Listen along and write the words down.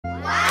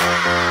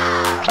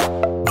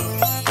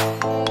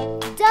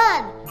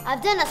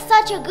I've done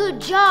such a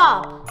good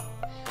job.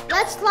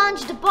 Let's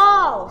launch the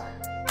ball.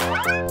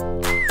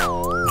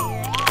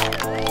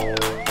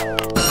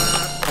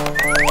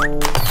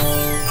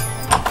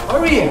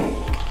 Maria,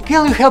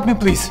 can you help me,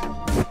 please?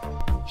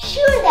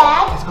 Sure,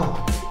 Dad. Let's go.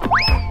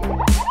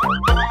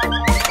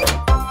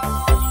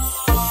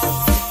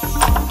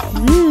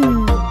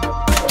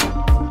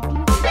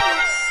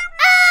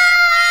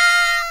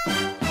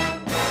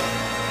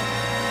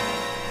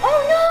 Oh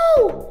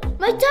no!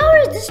 My tower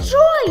is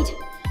destroyed.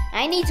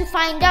 I need to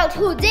find out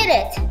who did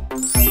it.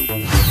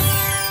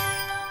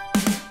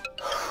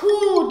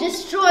 Who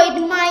destroyed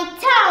my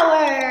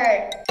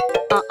tower?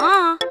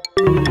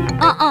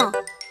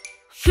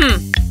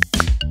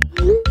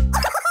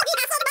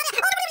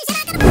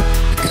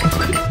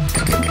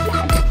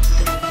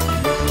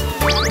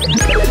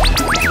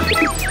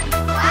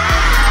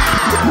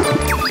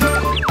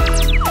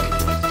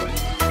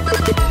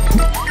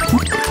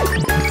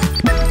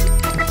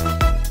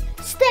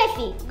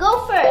 Steffi,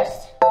 go first.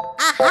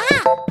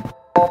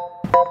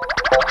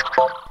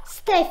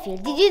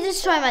 Steffi, did you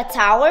destroy my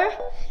tower?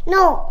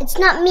 No, it's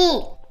not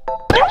me.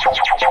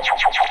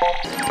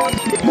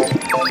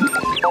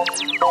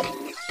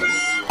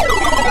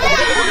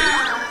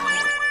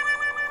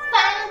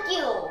 Thank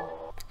you.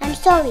 I'm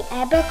sorry,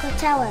 I broke a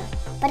tower,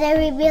 but I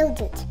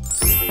rebuilt it.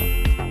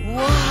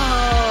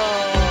 Wow.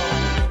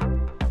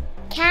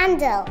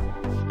 Candle.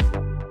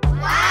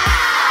 Wow.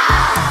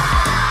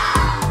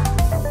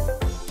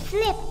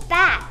 Flip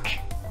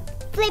back.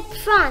 Flip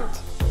front.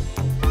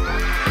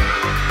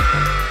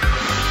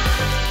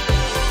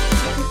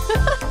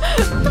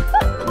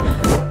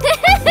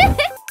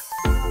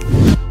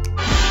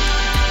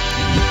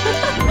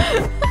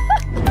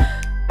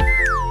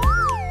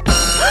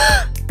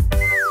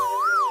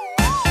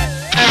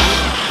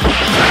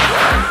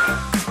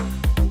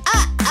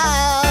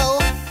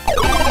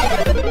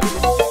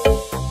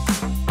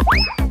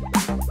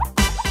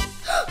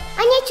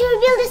 I need to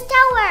rebuild this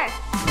tower.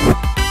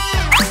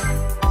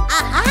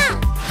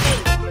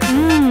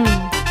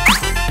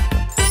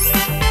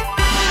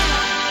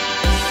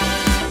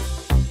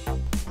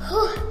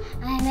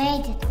 I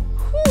made it.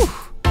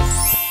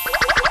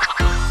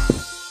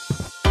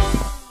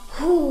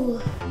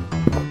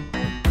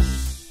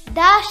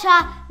 Dasha,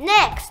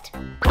 next.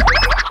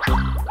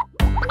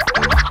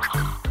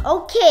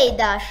 Okay,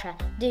 Dasha,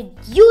 did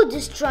you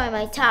destroy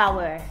my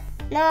tower?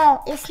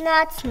 No, it's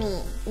not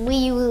me.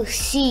 We will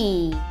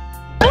see.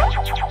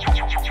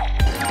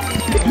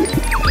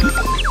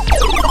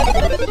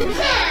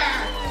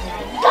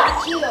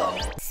 Got you.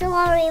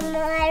 Sorry,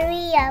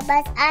 Maria,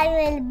 but I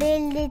will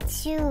build it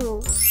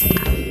too.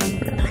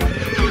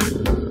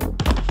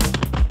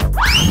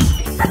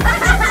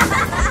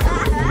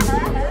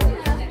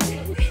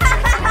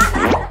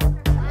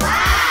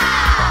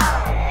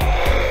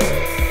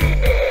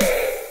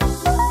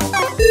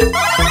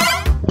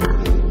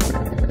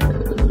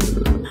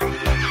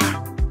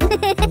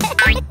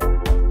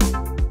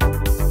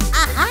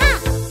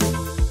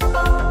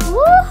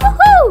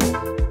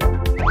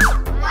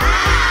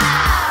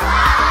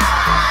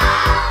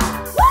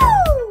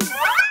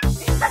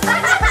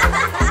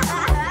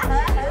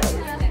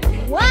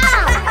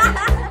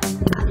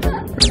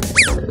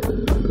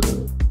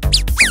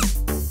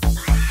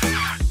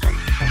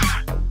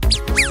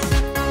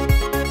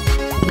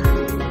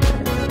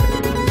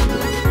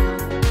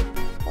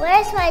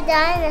 Where's my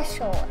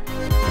dinosaur?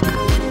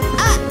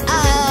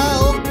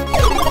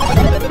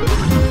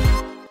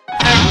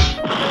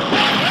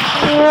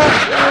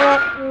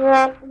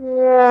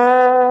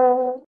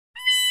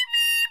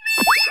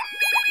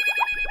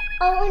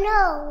 Oh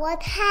no,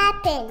 what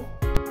happened?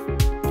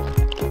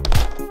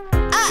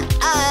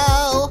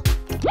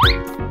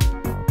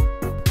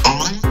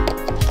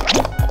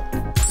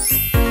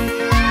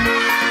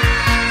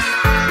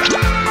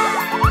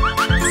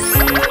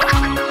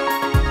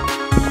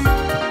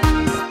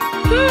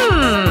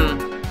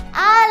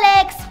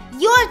 Alex,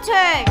 your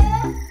turn.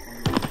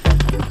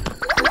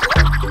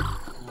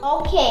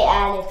 Okay,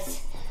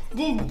 Alex,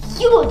 did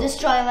you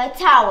destroy my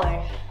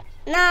tower?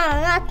 No,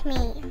 not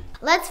me.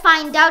 Let's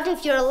find out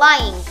if you're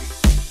lying.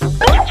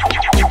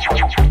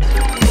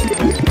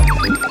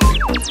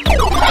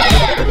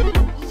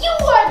 You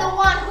are the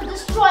one who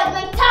destroyed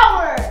my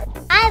tower.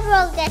 I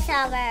broke the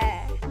tower,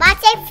 but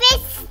I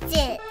fixed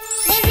it.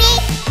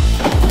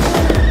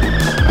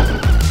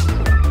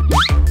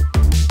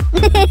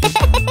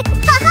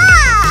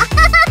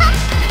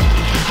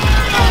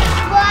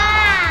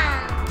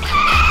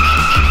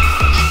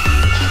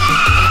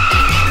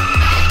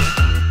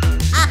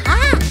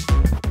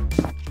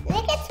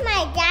 Look at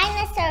my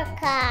dinosaur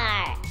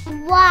car.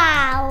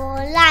 Wow,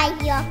 like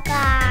your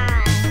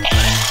car.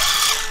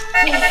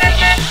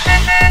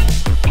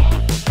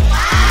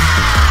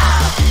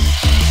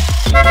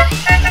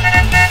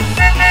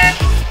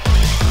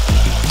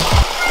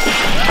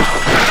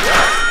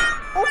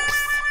 Oops.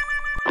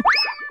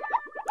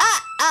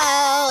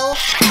 Uh-oh.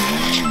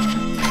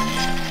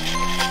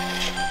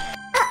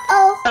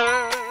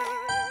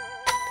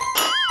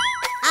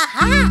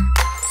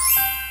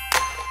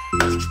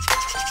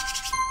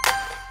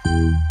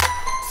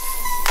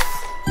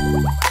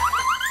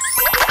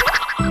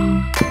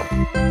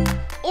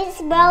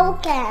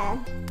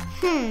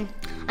 broken.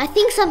 I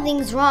think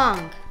something's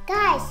wrong.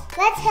 Guys,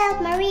 let's help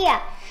Maria.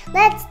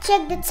 Let's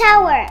check the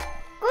tower.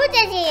 Good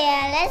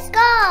idea. Let's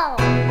go.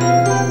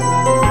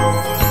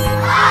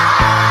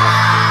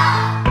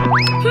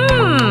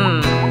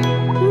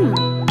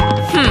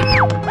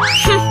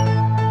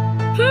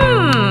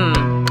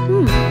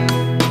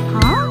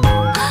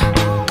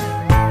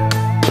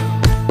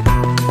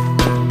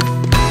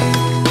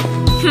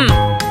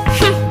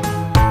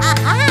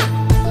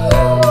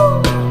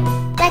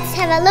 Let's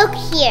have a look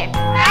here.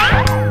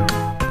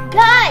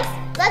 Guys,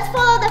 let's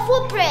follow the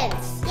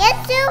footprints.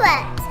 Let's do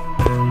it.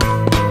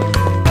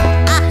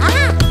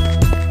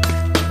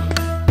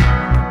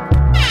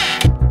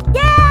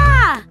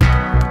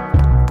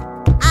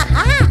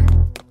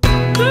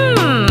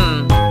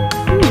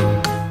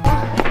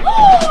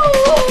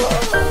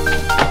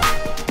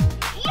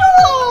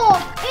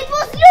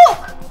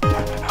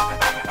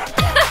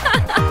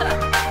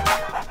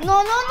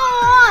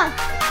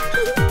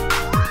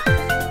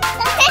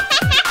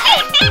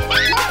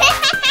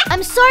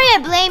 I'm sorry I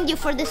blamed you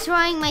for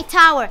destroying my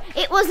tower.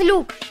 It was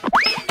Luke.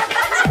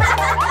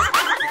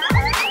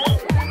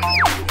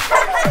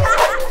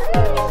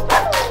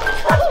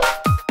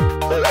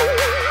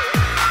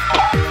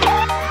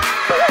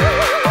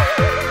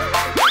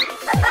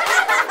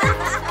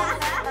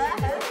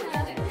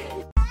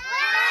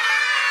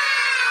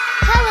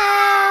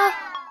 Hello.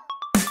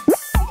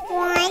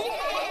 1,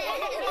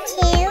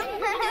 2,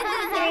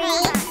 3,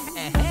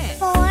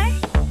 4,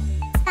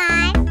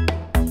 5,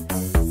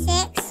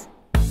 6,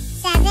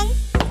 7,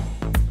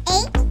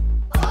 8.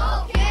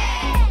 Okay.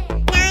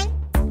 9.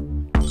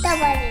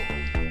 Double.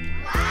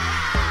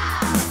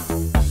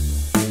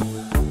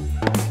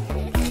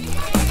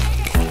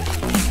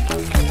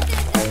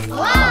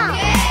 Wow.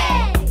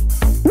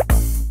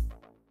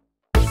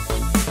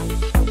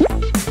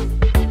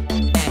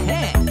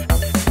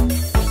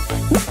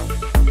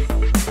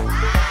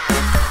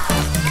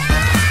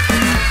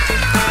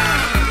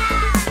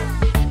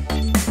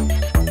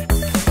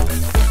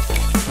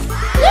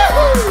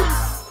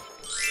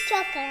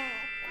 Chocolate.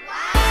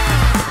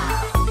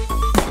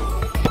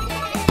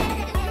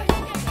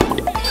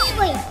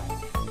 Wait.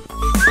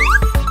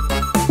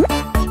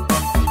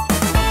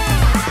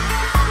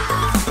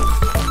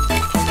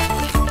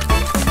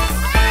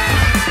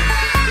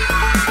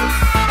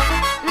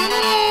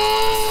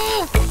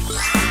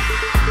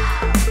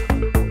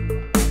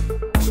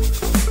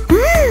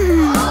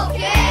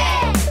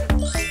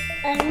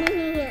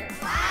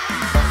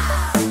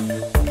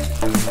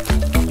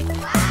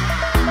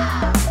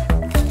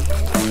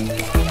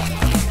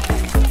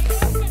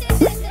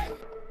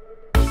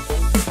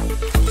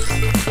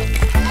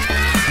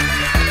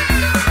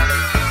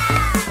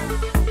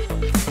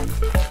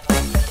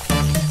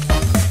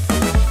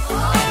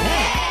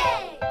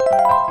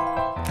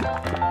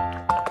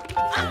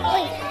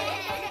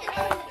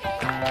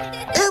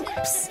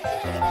 Oops.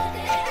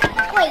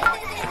 Wait.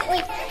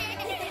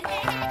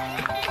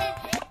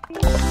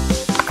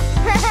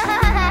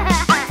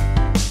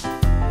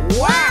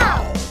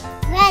 Wow.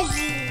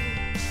 Ready.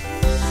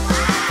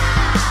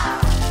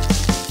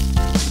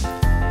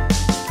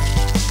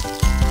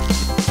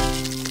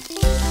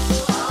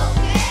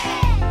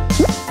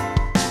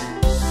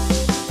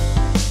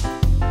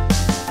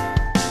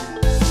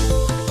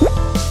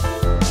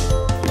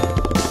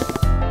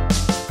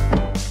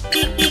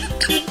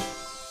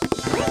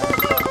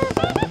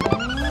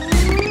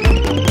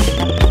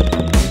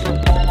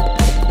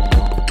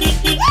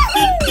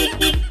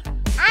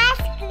 Ice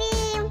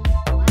cream.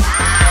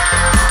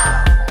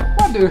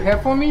 What do you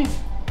have for me?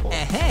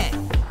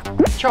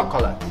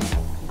 Chocolate.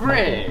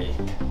 Great.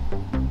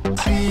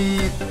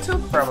 3, 2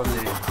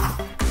 probably.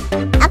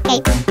 Okay.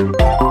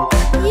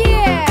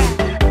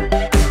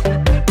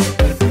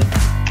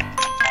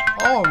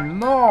 Oh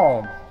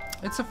no!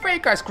 It's a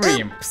fake ice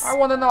cream. I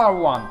want another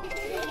one.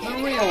 The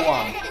real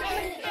one.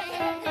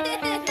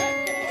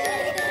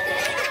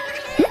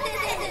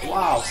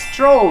 Wow,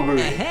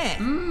 strawberry.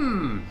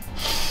 Mmm.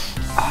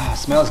 Ah,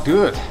 smells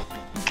good.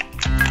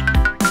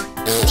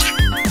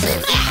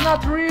 It's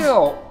not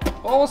real.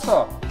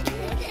 Also,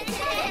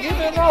 give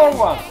me another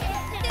one.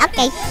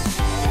 Okay.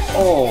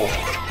 Oh,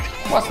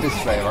 what's this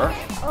flavor?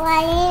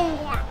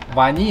 Vanilla.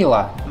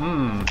 Vanilla.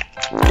 Mmm.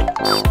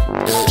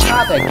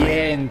 Not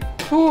again.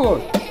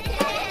 Food.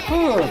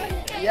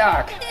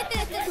 Yuck.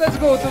 Let's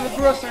go to the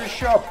grocery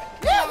shop.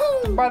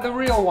 Buy the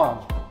real one.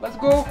 Let's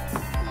go.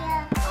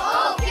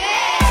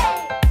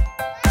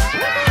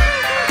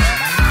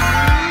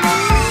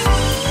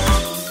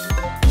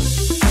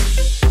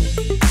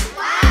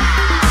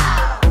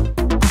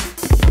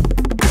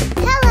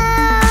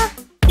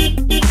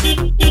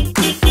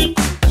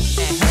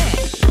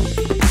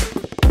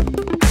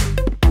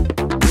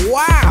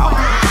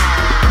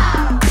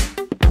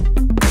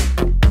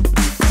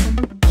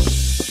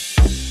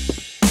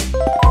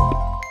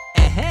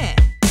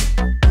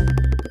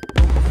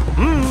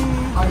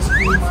 Ice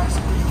cream.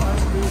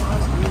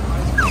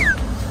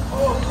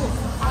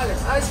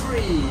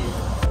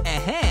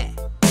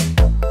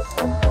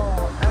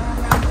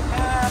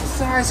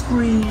 ice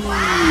cream.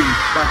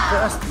 But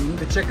first we need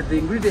to check the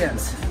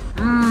ingredients.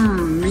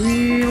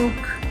 Milk,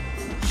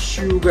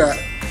 sugar.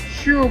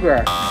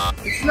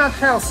 It's not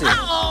healthy.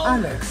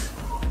 Alex,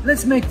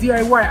 let's make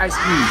DIY ice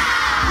cream.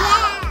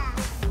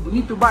 Yeah. We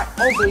need to buy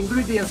all the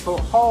ingredients for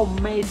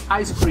homemade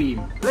ice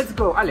cream. Let's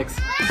go, Alex.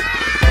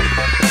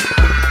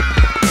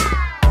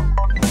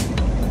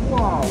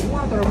 Wow,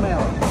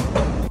 watermelon.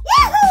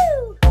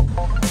 Yahoo!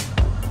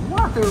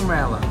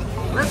 Watermelon.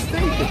 Let's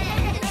take it.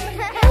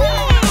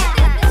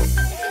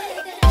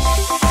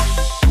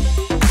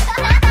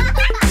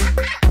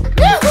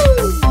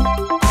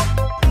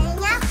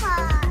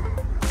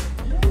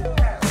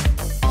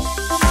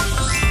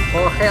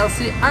 For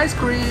healthy ice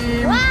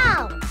cream.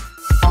 Wow!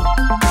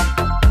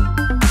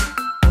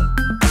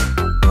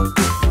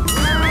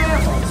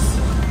 Apples.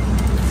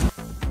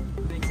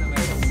 Take some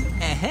apples.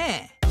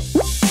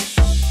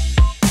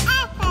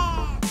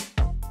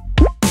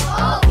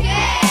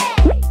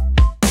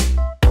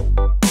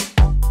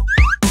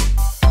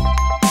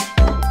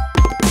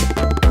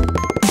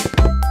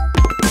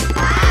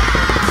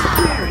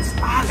 Berries,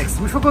 Alex,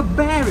 we forgot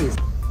berries.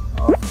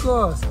 Of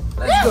course.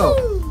 Let's go.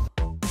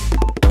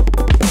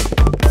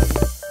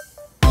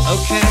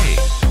 Okay.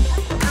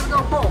 Let's go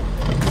home.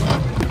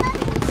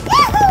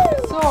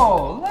 So,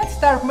 let's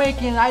start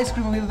making ice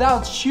cream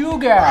without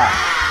sugar.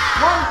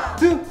 1,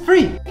 2,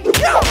 3.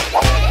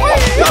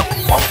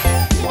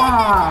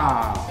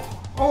 Wow.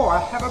 Oh, I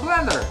have a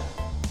blender.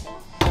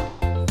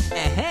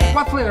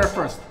 What flavor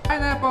first?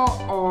 Pineapple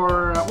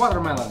or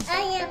watermelon?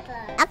 Pineapple.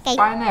 Okay.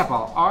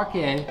 Pineapple,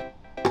 okay.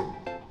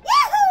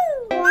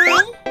 Yahoo!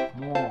 1,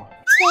 More.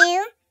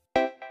 2,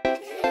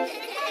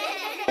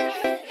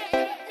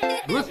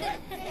 Good.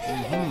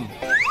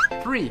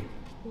 3,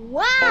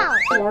 wow!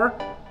 4,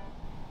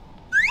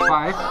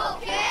 5,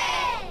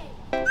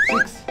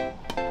 6,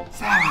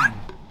 7,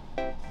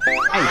 8.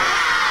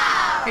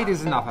 8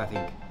 is enough, I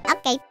think.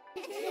 Okay.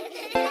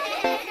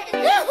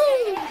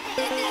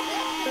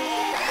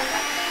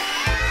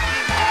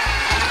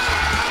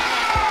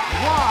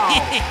 Wow!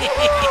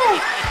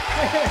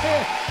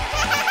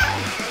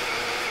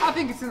 I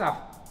think it's enough.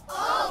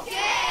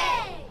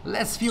 Okay.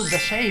 Let's feel the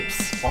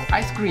shapes of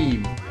ice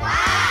cream.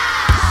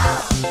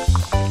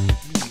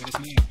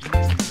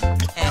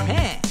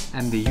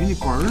 And the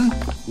unicorn.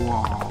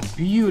 Wow,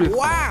 beautiful.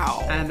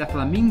 Wow. And the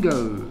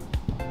flamingo.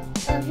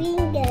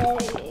 Bingo.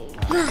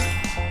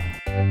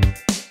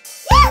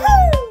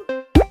 Yahoo!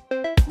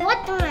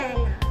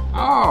 Watermelon.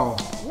 Oh,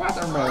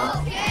 watermelon.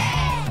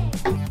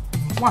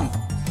 1,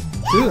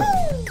 2.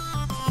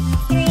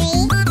 3,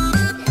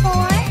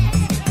 4,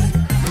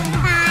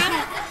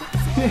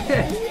 5.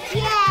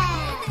 Yeah!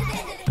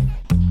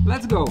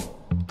 Let's go.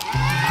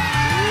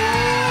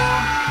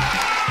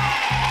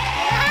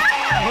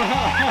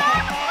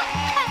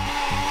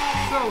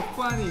 So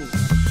funny.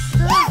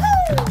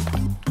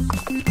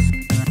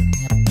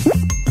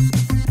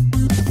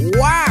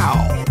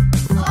 Wow.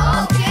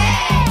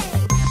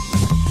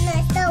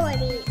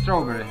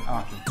 Strawberry.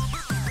 Okay.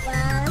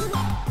 1,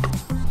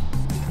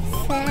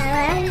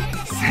 7,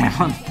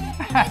 7.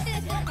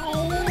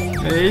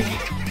 8, 8.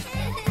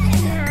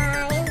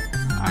 9,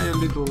 I'm a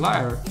little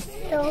liar.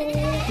 2,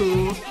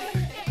 2.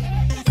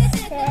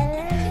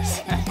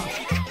 7,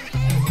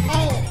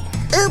 8.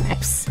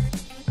 Oops.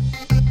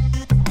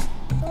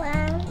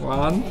 1,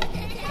 1.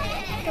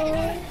 2,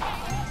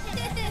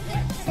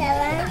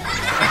 7.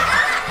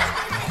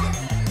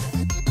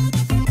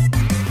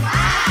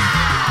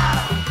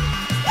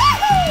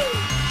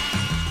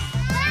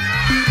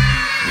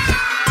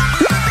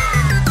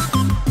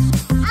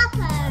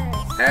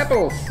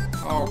 Apples.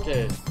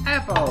 Okay.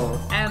 Apple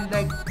and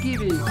the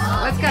kiwi.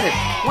 Let's get it.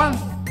 1,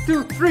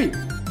 2, 3.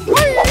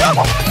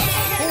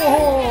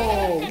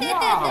 Oh,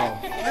 wow.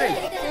 Great.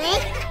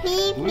 Do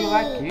you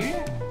like kiwi?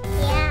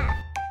 Yeah.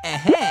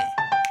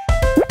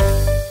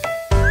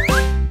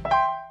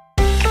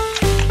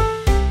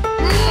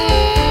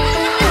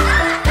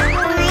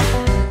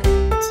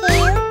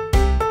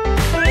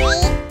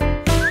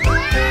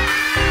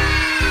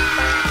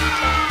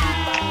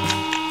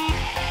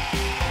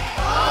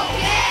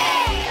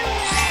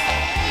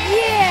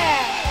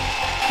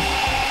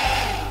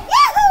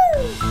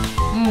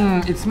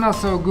 It smells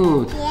so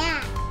good.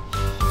 Yeah.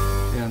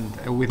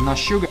 And with no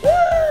sugar.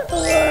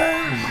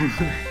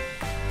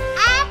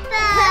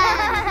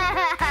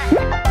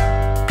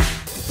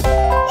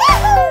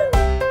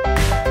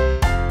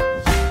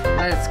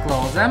 Let's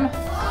close them.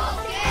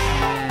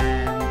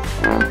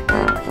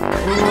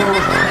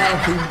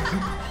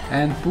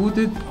 And put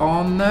it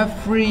on the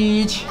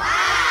fridge.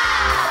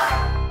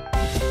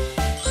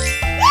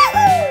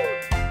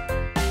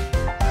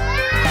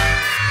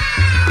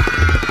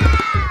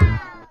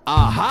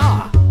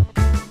 Aha.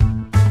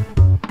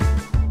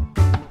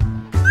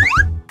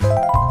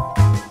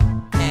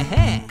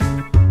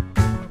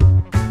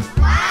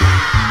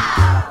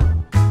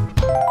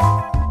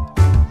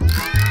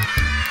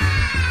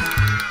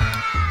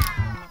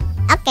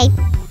 Okay.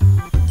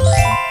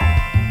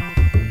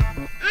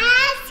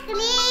 Ice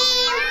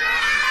cream.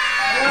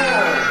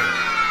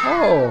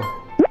 Oh,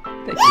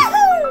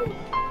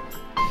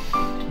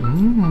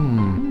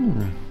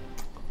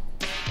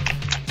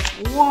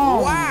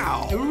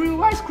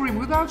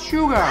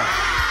 sugar.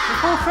 The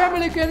whole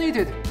family can eat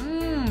it.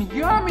 Mmm,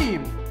 yummy.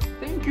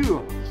 Thank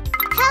you.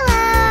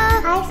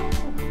 Hello.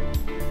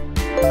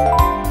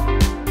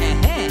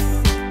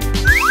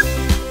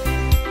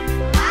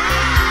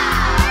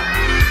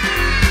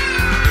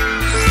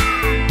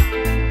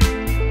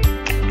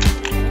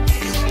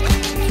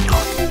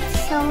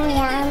 It's so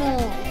yummy.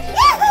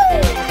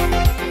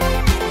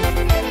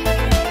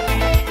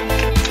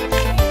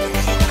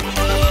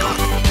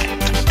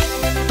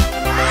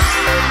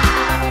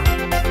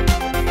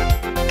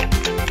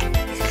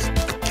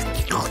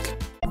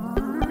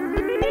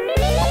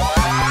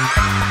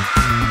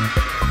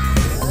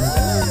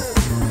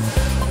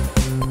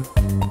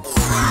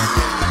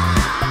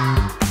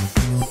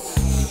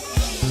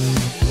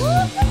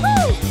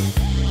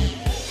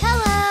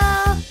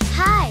 Hello.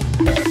 Hi.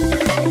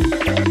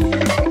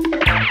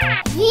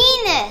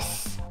 Venus,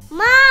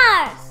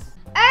 Mars,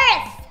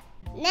 Earth,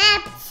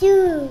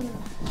 Neptune.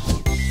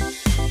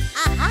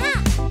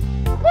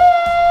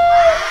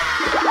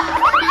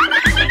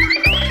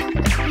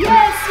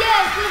 Yes,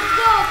 let's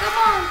go. Come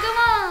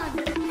on.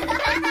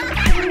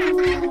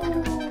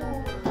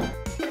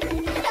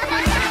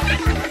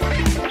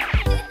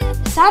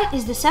 Sun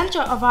is the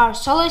center of our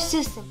solar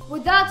system.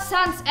 Without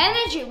sun's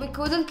energy, we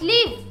couldn't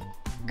live.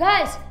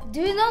 Guys,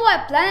 do you know why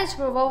planets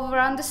revolve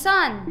around the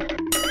sun?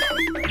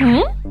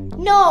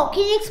 No,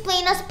 can you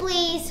explain us,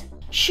 please?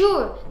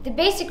 Sure, the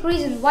basic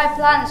reason why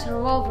planets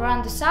revolve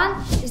around the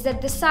sun is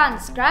that the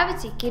sun's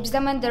gravity keeps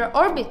them in their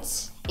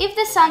orbits. If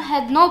the sun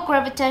had no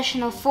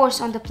gravitational force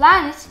on the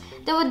planets,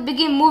 they would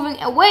begin moving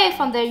away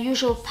from their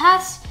usual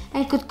paths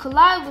and could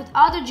collide with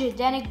other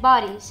gigantic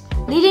bodies,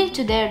 leading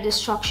to their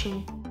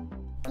destruction.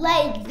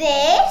 Like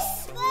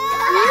this?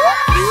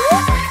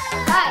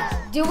 Guys,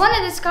 do you want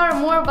to discover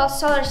more about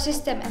solar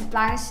system and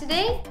planets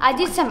today? I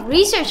did some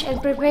research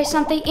and prepared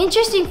something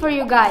interesting for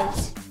you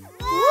guys.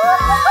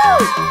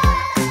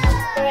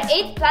 There are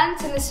 8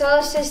 planets in the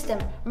solar system: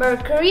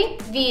 Mercury,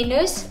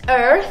 Venus,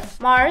 Earth,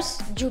 Mars,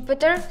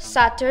 Jupiter,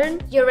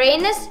 Saturn,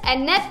 Uranus,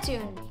 and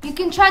Neptune. You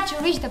can try to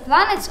reach the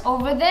planets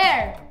over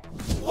there.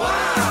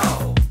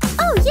 Wow!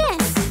 Oh,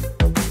 yes.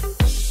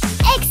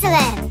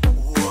 Excellent.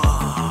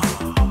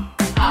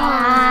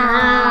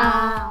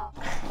 Wow.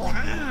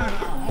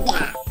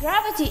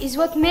 Gravity is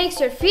what makes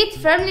your feet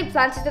firmly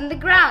planted on the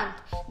ground.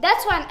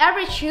 That's why an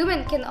average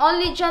human can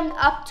only jump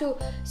up to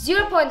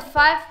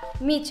 0.5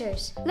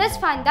 meters. Let's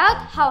find out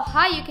how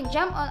high you can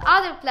jump on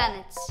other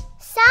planets.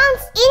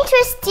 Sounds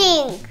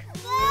interesting.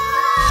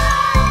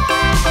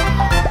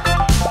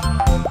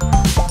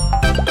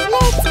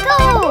 Let's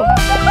go.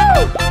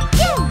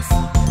 Yes.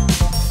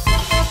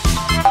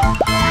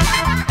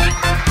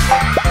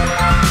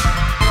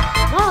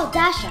 Wow,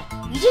 Dasha,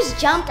 you just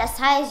jumped as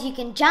high as you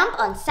can jump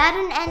on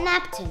Saturn and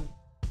Neptune.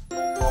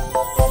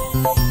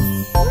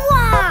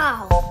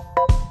 Wow.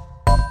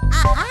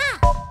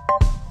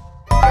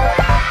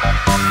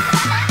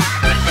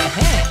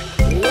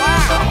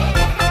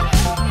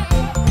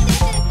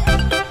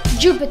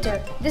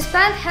 Jupiter. This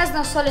planet has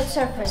no solid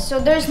surface, so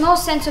there's no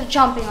sense of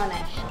jumping on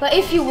it. But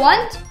if you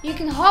want, you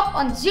can hop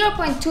on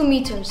 0.2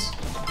 meters.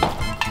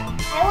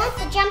 I want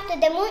to jump to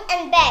the moon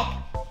and back.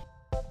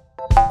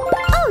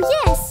 Oh,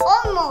 yes.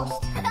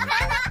 Almost.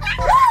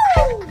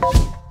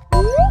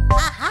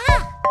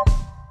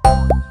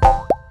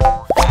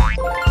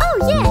 Oh,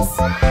 yes.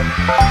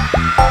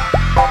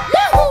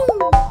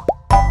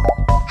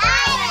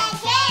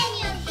 Can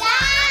you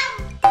jump?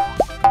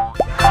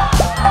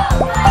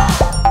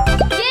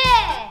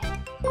 Yeah!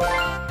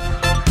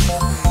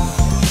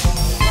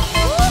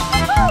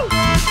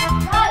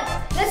 Guys,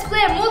 let's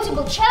play a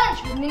multiple challenge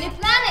with mini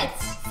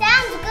planets.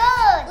 Sounds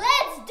good.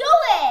 Let's do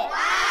it.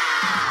 Wow.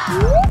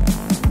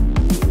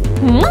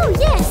 Oh,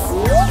 yes.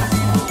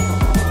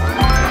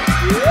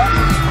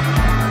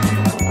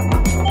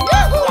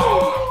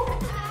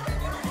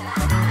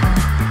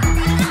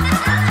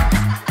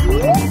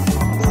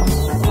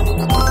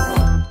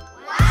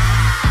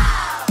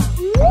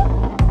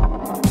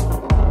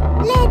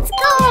 Let's go.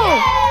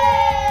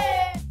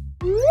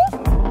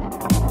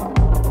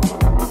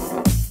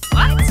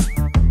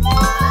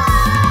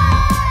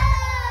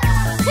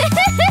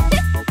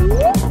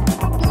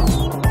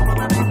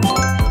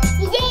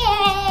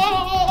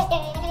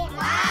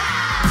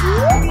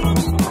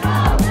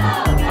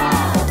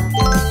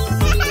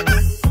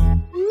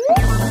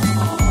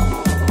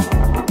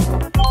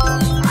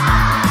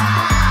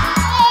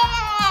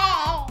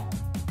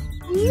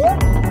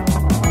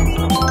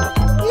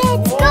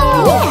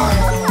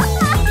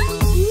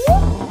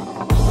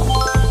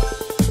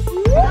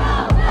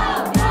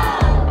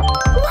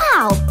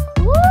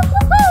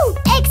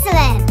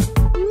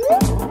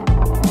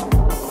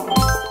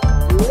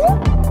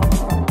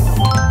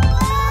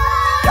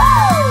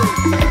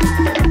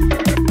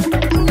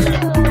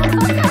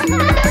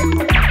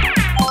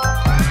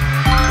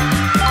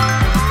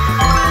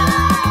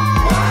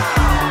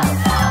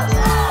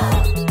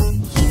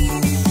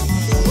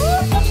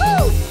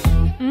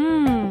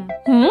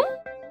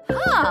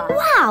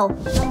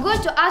 I'm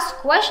going to ask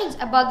questions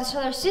about the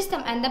solar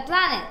system and the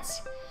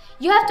planets.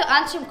 You have to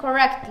answer them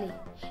correctly.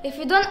 If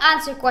you don't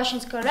answer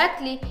questions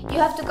correctly, you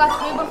have to cut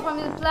ribbon from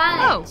the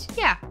planet. Oh,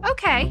 yeah,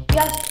 okay. You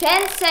have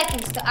 10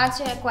 seconds to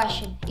answer a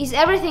question. Is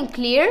everything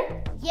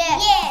clear?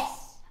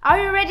 Yes.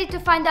 Are you ready to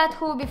find out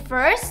who will be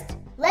first?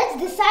 Let's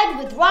decide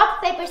with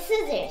rock, paper,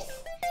 scissors.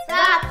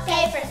 Rock,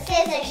 paper,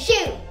 scissors,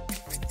 shoot.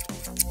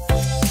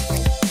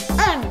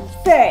 I'm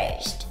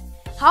first.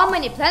 How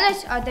many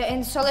planets are there in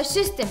the solar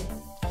system?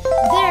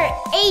 There are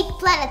 8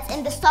 planets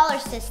in the solar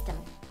system.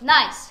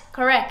 Nice,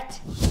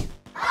 correct.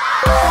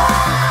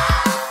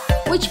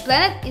 Which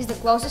planet is the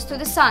closest to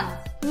the Sun?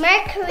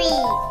 Mercury.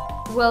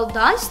 Well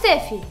done,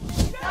 Steffi.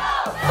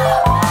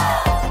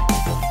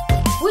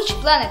 Which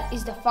planet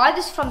is the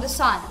farthest from the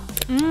Sun?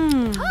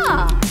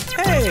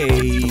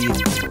 Hey!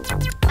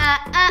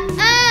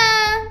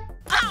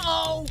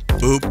 Uh-oh.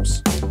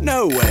 Oops.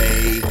 No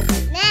way.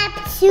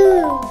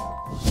 Neptune.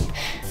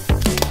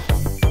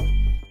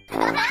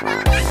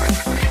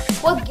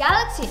 What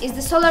galaxy is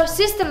the solar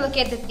system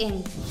located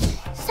in?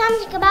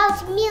 Something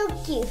about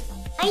Milky.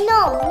 I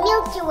know,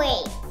 Milky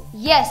Way.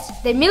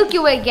 Yes, the Milky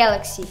Way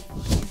galaxy.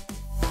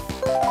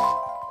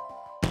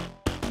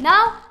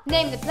 Now,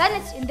 name the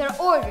planets in their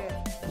order.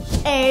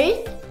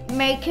 Earth,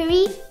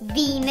 Mercury,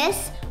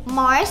 Venus,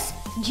 Mars,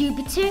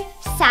 Jupiter,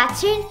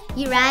 Saturn,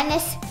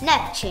 Uranus,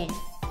 Neptune.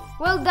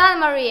 Well done,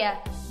 Maria.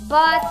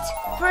 But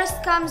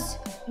first comes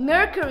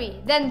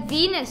Mercury, then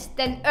Venus,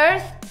 then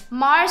Earth,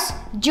 Mars,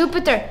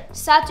 Jupiter,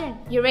 Saturn,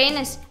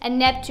 Uranus, and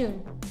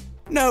Neptune.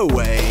 No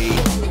way.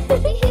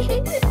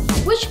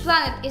 Which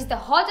planet is the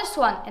hottest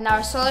one in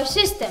our solar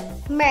system?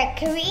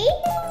 Mercury?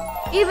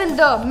 Even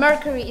though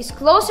Mercury is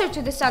closer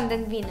to the Sun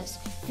than Venus,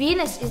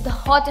 Venus is the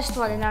hottest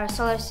one in our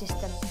solar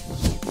system.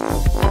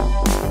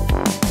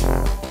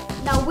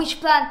 Now,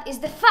 which planet is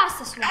the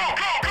fastest one?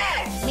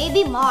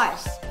 Maybe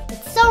Mars.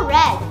 It's so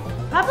red.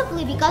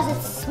 Probably because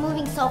it's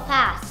moving so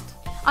fast.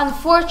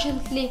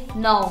 Unfortunately,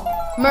 no.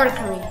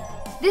 Mercury.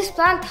 This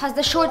planet has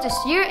the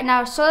shortest year in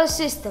our solar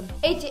system,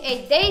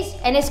 88 days,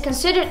 and is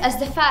considered as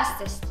the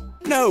fastest.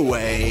 No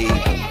way.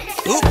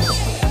 Oops.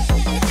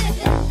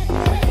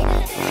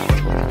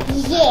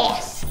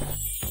 Yes.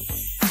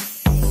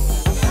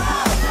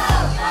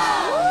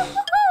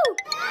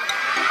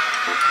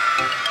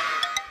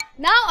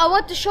 Now I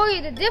want to show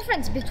you the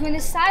difference between the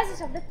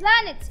sizes of the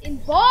planets in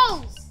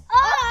balls.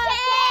 Okay.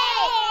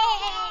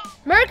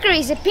 Mercury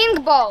is a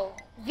ping ball.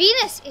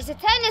 Venus is a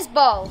tennis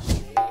ball.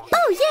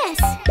 Oh, yes.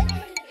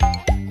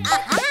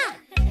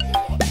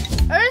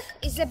 Earth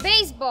is a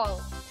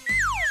baseball.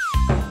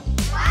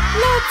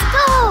 Let's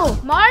go.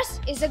 Mars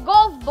is a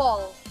golf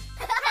ball.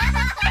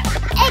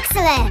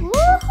 Excellent.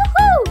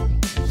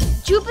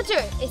 Woohoo.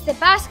 Jupiter is the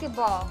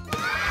basketball.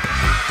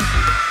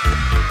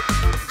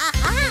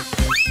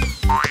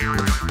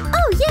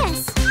 Oh,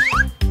 yes.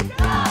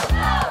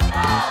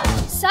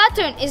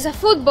 Saturn is a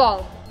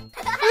football.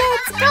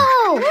 Let's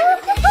go.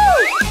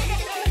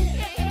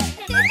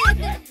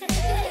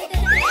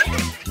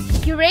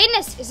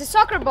 Uranus is a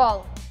soccer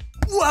ball.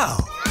 Wow.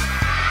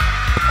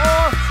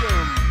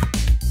 Awesome.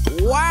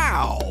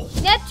 Wow.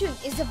 Neptune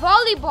is a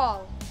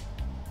volleyball.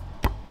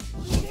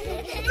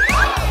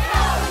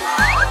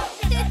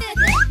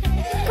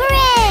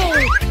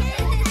 Great.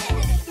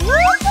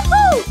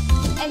 Woohoo.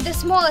 And the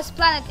smallest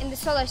planet in the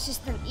solar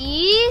system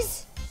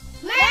is...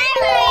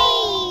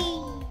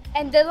 Mercury.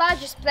 And the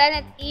largest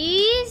planet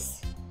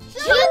is...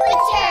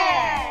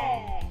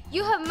 Jupiter.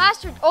 You have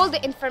mastered all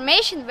the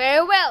information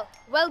very well.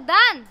 Well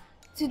done!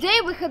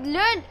 Today we have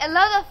learned a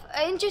lot of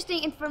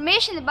interesting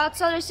information about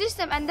solar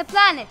system and the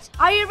planets.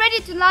 Are you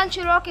ready to launch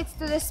your rockets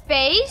to the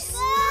space?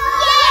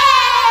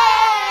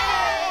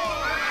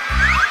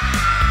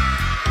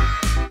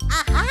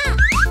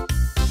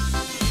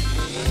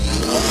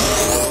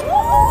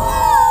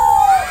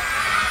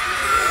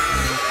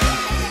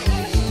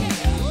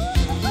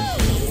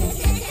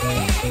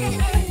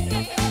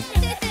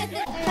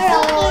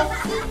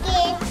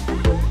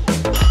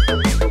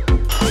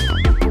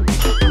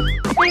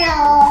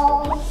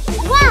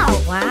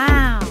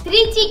 Wow. 3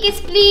 tickets,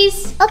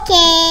 please.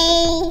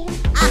 Okay.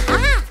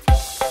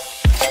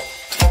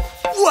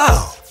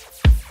 Wow.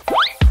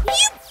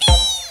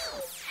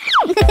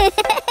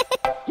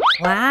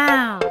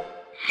 Wow.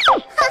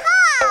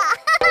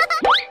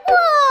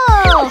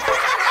 Whoa.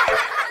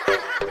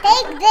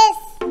 Take this.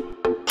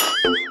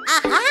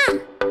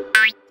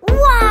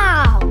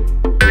 Wow.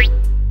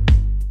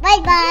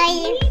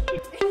 Bye-bye.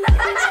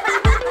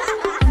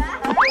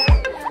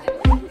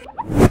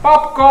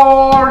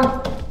 Popcorn!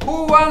 Who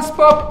wants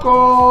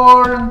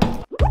popcorn?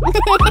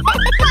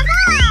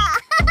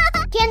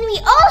 Can we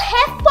all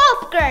have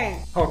popcorn?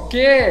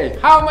 Okay,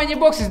 how many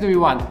boxes do you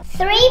want?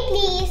 3,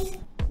 please.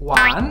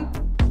 1,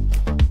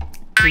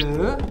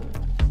 2,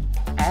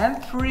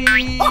 and 3.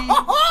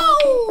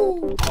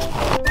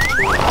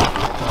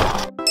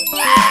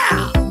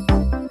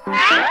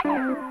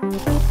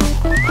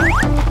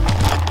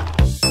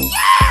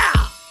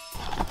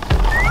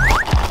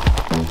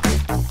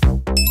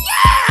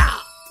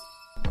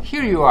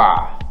 Here you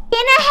are.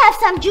 Can I have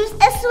some juice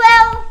as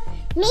well?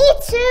 Me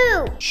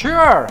too.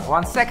 Sure,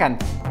 1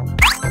 second.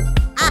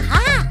 Aha!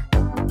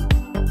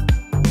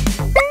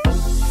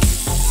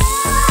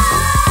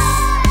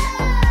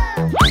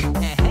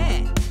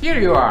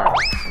 Here you are.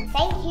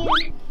 Thank you.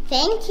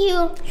 Thank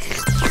you.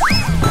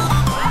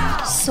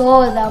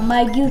 Soda,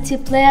 my guilty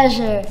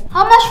pleasure.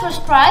 How much for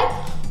Sprite?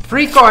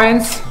 3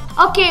 coins.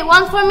 Okay,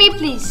 one for me,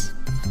 please.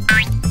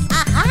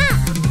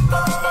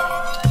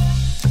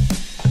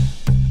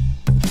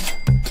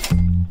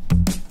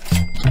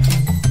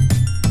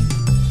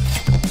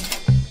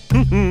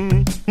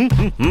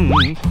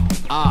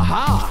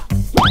 Aha!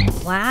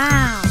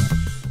 Wow.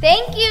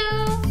 Thank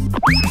you.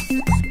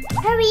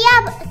 Hurry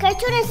up,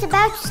 cartoon is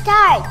about to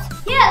start.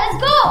 Yeah, let's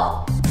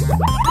go.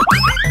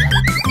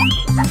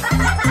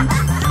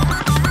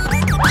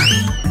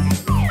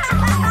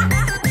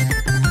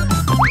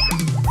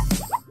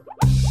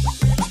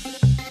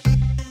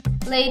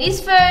 Ladies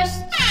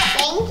first.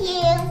 Thank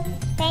you.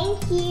 Thank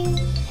you.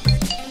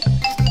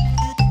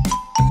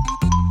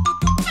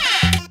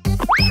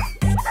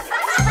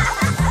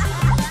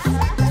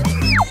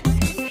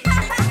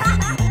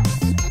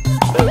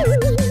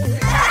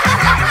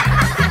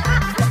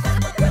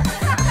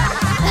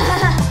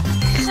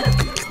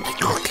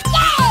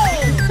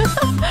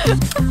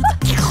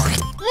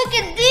 Look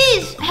at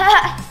this.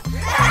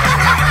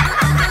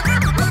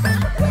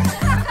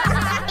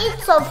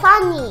 It's so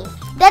funny.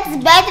 That's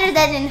better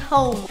than in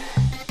home.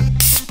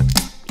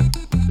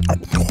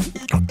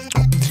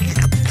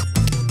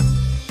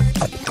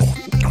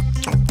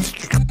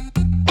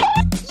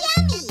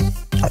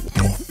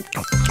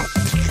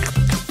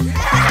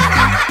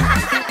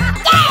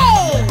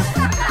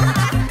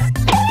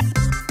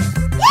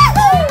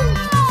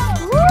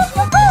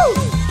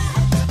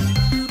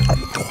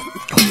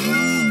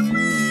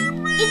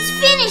 It's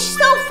finished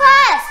so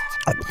fast!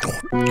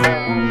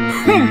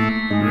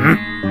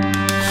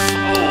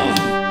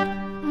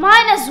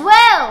 Mine as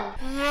well.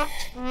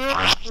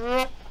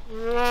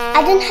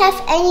 I don't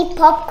have any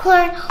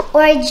popcorn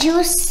or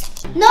juice.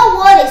 No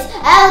worries,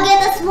 I'll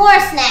get us more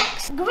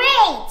snacks.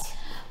 Great!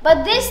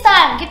 But this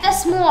time, get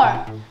us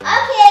more.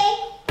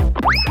 Okay.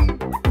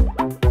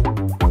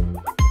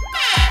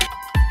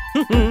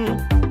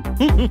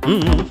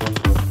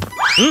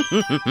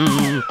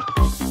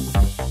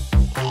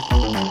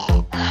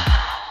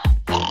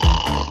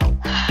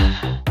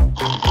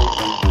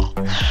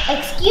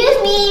 Excuse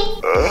me.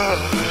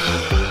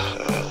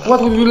 What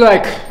would you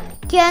like?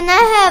 Can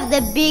I have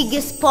the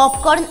biggest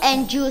popcorn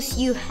and juice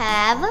you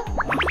have?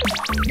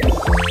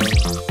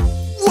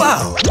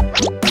 Wow!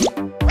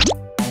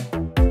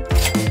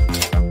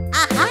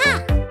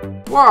 Aha!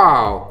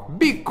 Wow!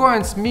 Big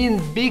coins mean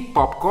big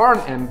popcorn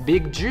and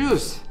big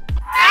juice.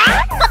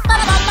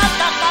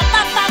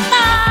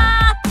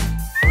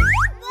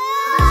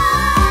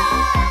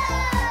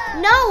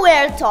 Now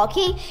we're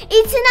talking.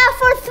 It's enough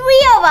for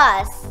 3 of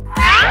us.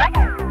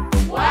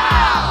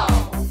 Wow!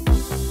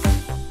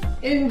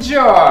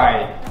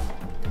 Enjoy!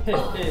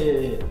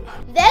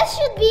 That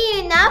should be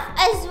enough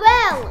as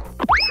well.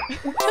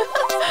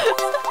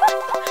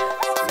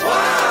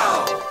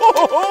 Wow! Ho,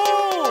 ho, ho!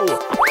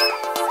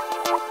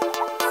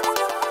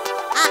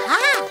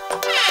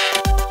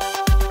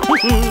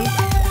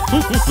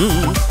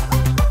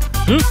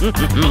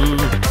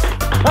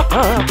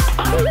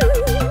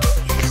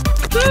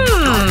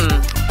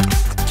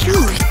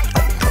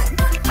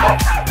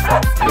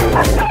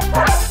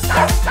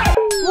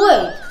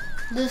 Wait,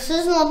 this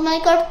is not my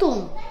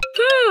cartoon.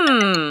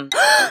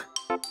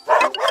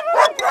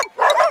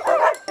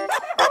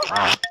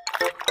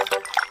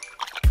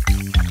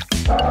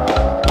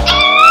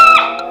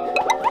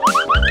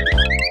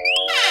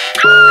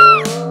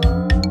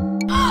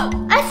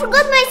 I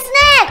forgot my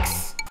snacks.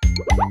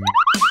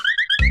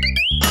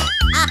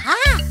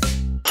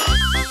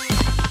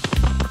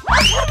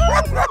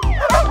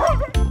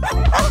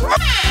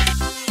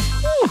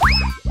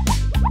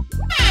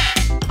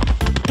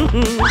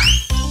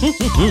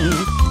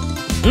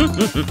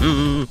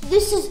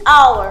 This is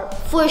our,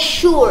 for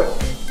sure.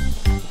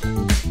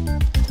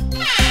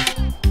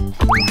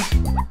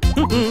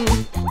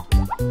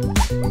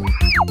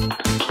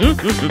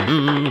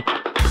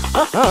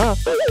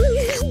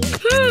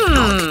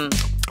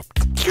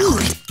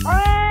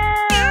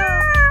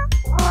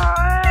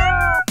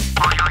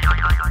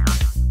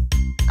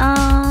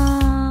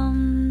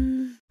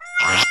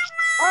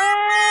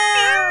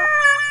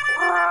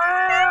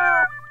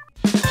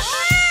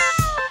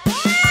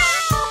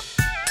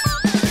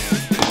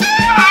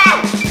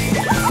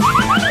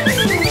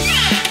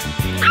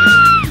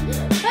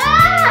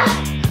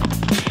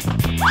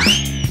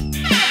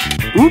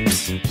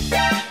 Oops!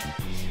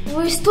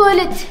 Where's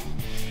toilet?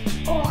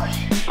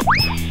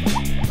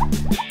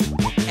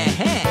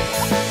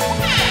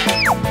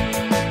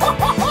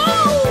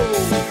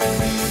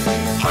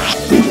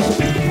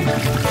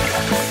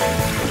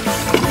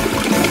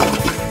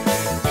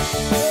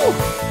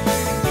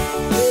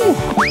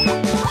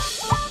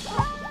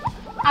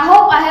 I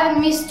hope I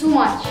haven't missed too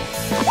much.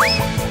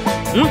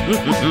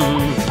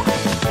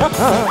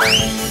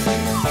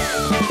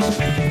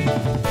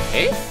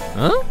 Hey?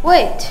 Huh?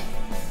 Wait,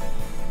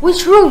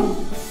 which room?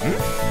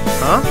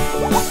 Huh?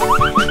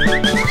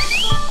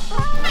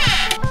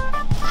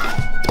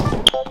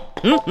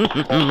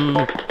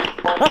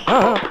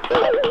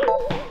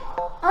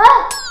 Huh?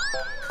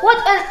 What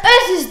on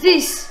earth is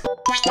this?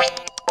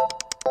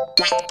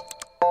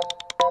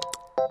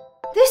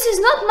 This is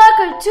not my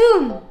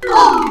cartoon.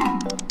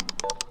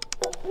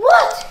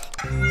 What?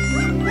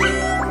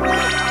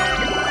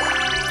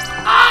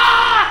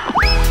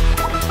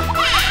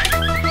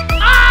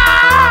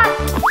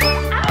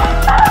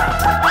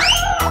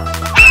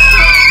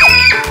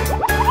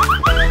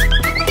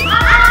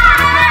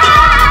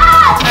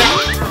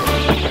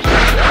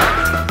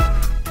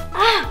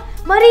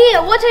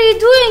 Maria, what are you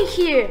doing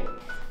here?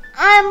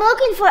 I'm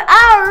looking for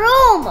our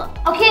room.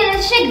 Okay,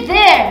 let's check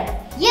there.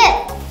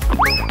 Yes.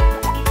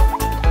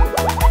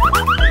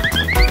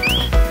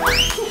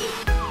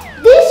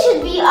 This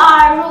should be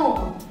our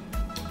room.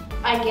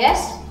 I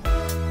guess.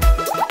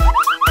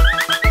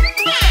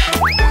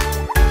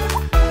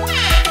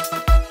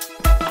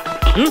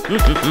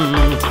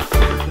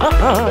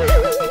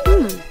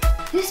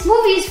 This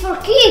movie is for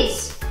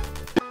kids.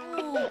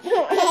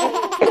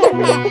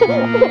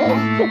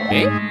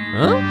 Eh?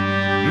 Huh?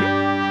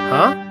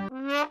 Huh?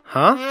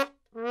 Huh?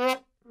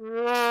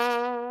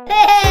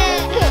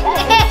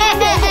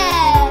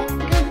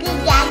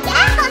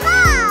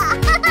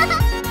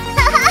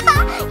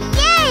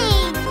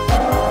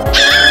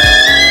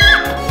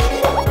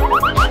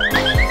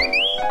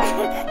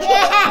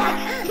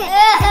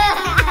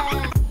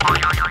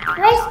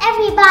 Where's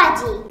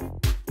everybody?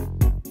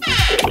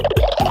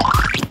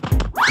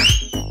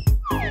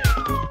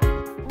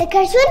 The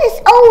cartoon is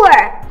over.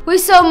 We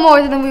saw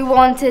more than we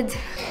wanted.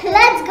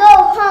 Let's go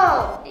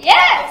home.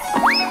 Yes!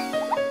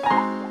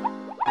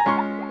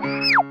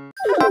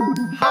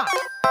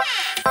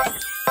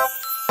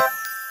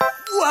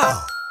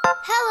 Wow!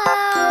 Hello.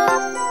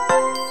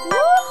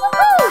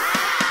 Woohoo!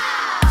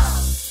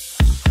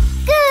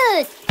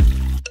 Good.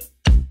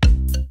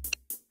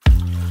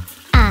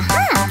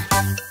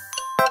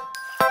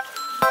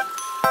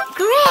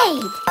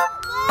 Great.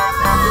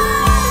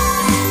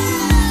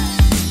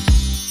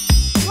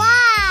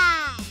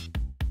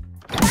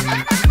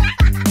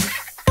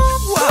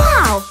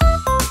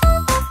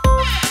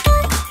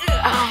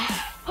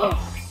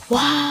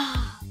 Wow!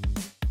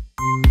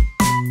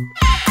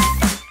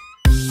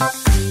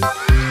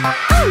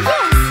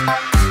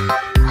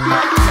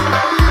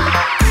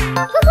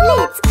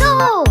 Let's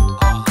go!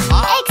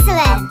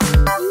 Excellent!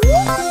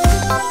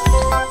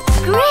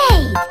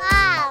 Great!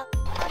 Wow!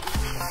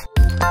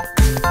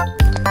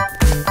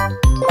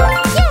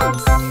 Yes!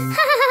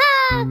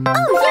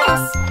 Oh,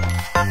 yes!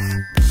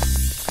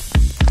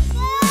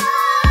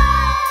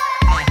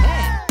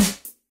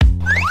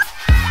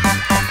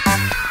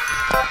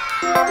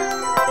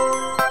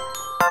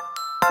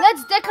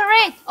 Let's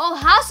decorate all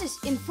houses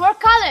in 4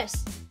 colors.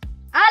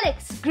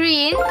 Alex,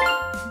 green,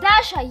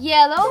 Dasha,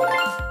 yellow,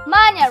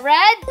 Mania,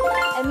 red,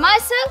 and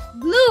myself,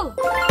 blue.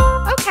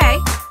 Okay.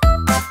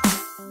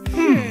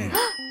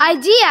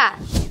 Idea!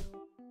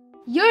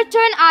 Your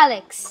turn,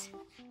 Alex.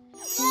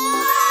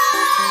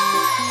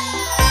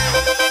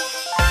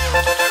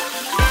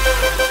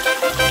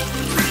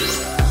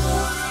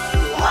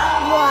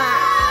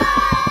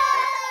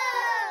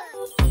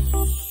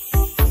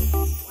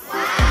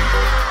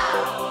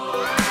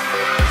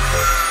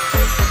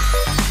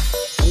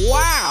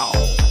 Wow!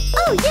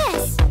 Oh,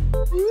 yes!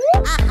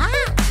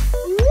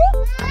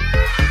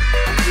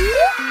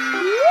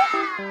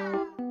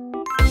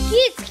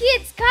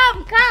 Kids,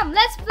 come,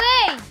 let's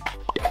play.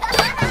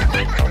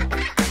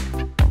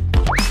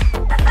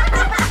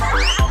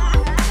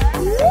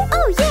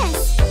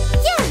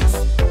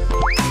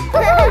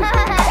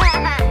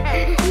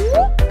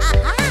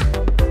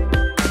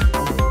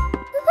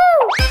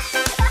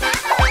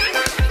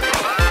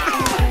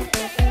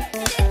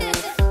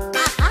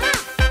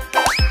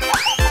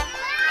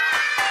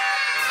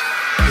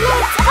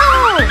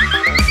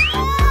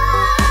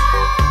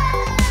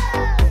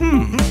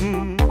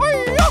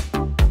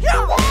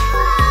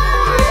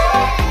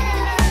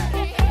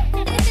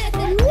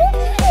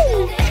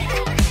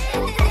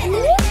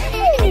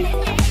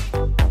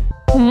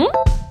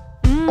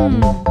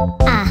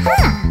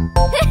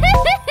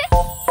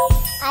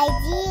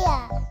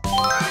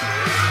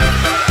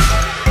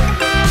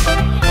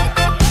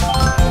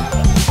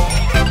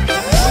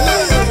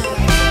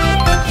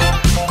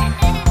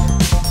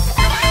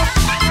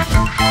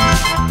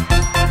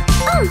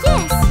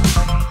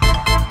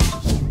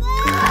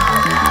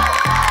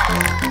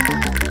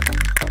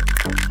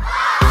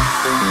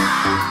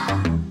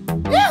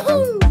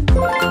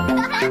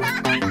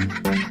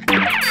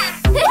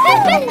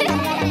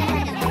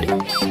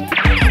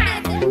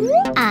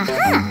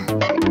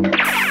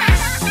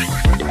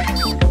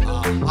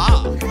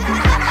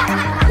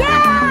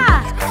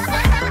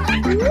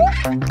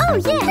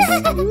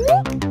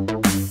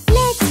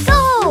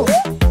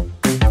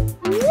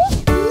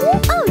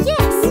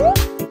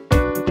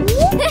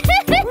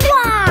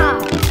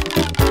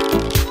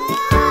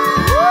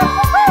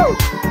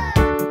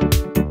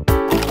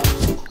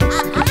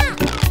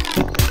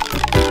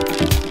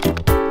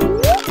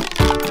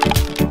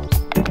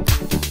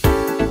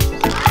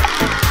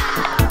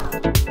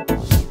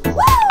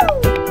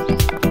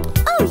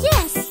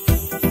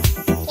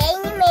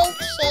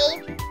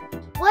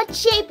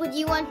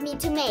 want me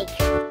to make?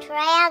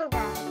 Triangle.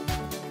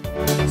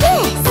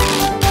 Yes!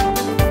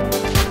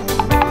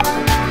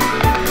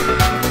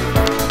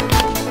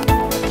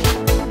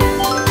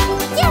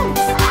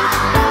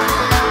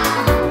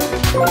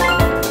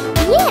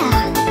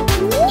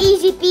 Yeah!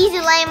 Easy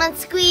peasy lemon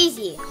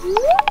squeezy.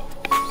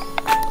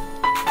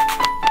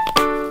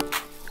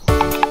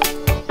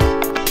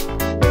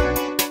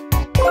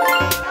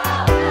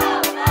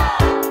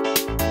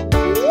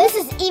 This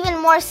is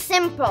even more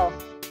simple.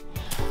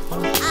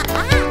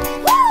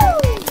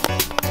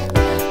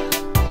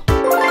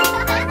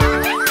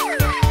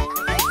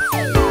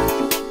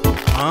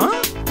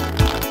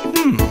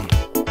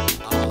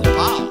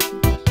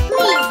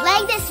 Please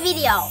like this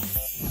video.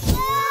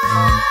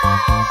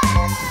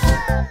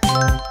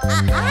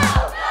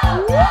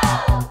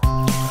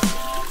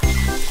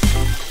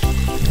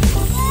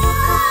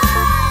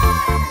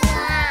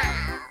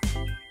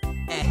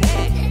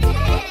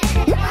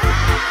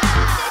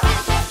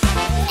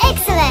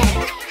 Excellent.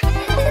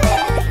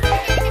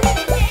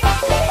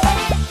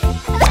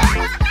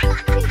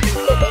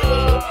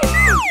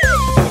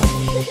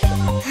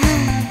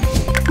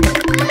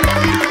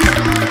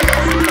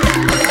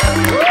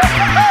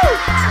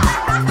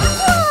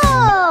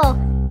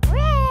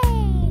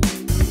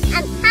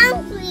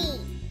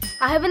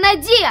 I have an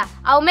idea.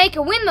 I'll make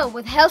a window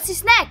with healthy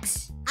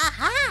snacks.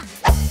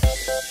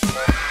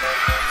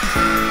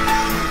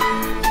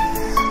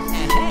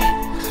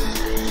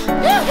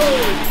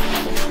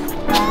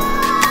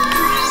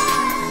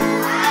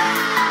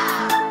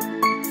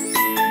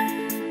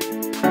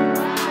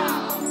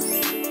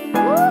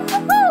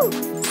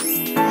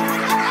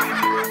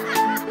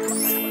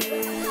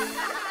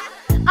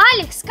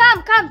 Alex,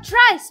 come,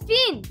 try,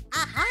 spin.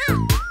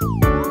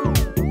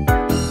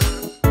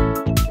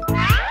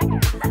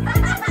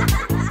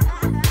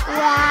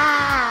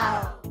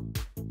 Wow.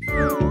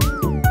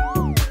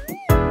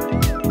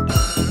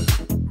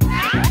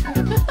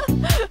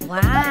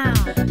 Wow.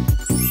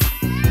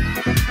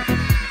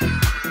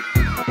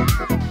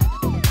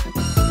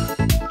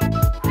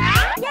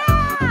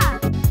 Yeah!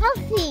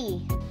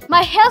 Healthy.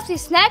 My healthy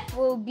snack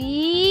will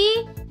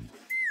be...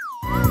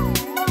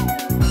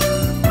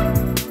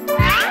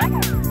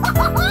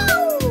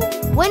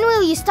 When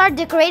will you start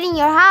decorating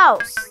your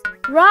house?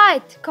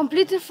 Right,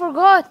 completely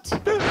forgot.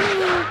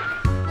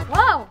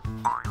 Wow.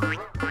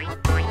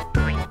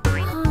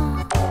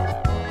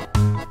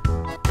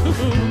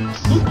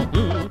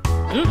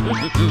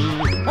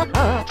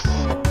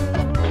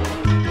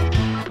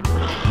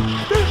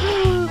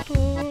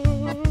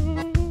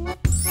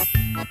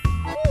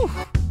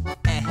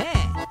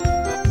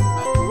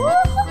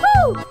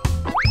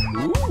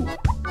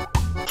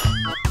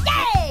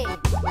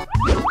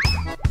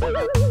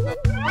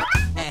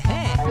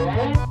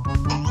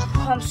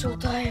 I'm so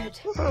tired.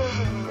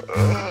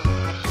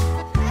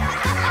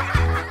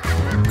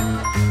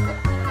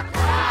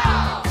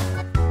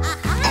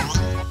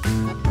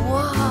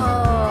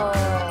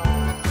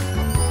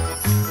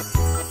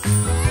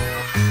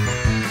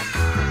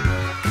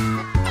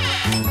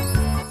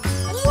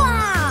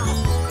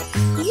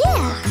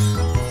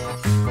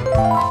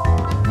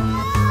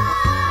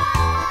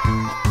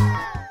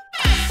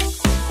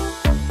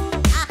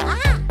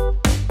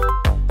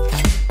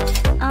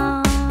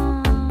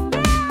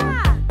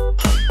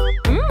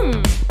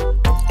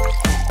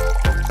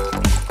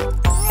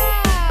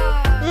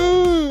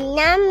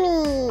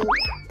 Yummy.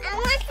 I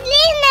want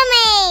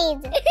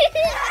lemonade.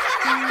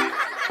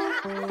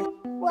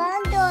 $1.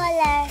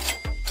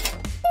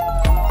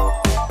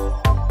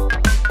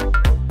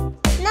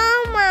 No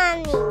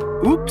money.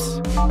 Oops.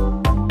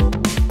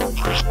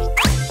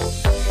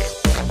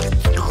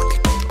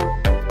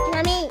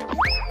 Yummy.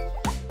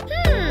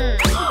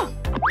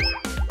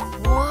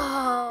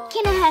 Wow.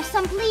 Can I have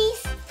some,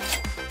 please?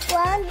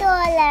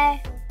 $1.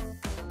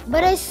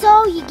 But I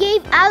saw you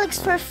gave Alex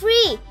for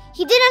free.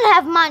 He didn't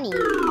have money.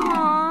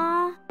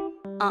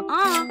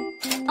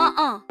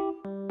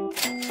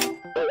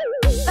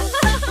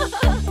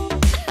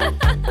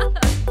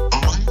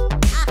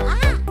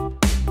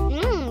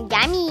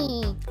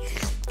 Yummy.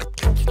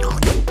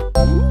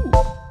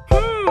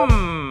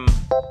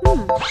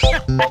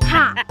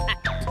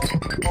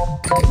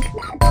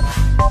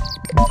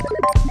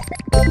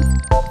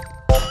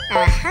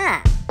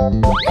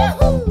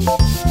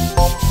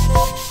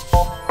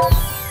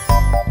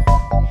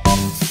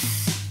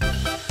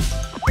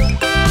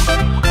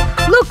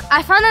 Look,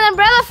 I found an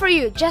umbrella for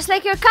you, just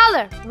like your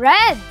color,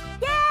 red.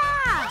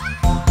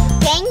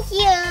 Thank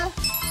you.